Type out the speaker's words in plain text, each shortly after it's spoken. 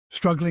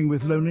Struggling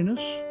with loneliness?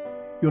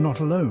 You're not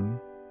alone.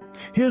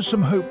 Here's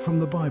some hope from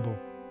the Bible.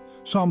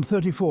 Psalm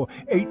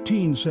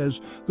 34:18 says,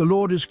 "The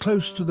Lord is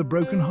close to the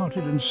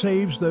brokenhearted and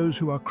saves those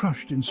who are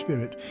crushed in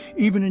spirit.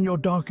 Even in your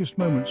darkest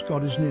moments,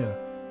 God is near."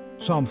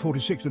 Psalm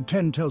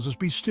 46:10 tells us,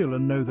 "Be still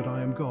and know that I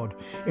am God."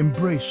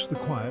 Embrace the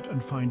quiet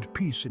and find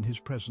peace in his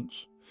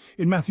presence.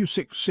 In Matthew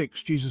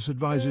 6:6, Jesus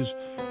advises,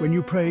 "When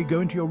you pray,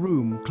 go into your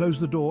room, close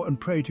the door and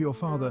pray to your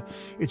Father."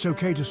 It's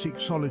okay to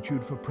seek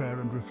solitude for prayer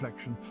and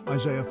reflection.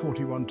 Isaiah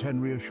 41:10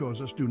 reassures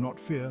us, "Do not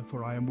fear,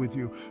 for I am with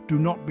you. Do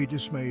not be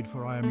dismayed,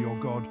 for I am your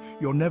God.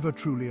 You're never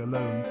truly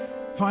alone."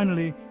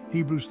 Finally,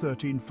 Hebrews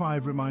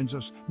 13:5 reminds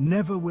us,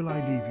 "Never will I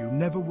leave you,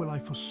 never will I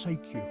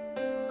forsake you."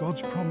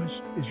 God's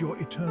promise is your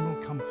eternal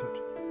comfort.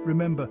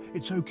 Remember,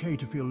 it's okay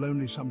to feel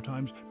lonely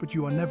sometimes, but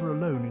you are never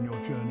alone in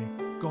your journey.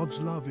 God's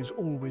love is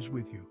always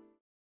with you.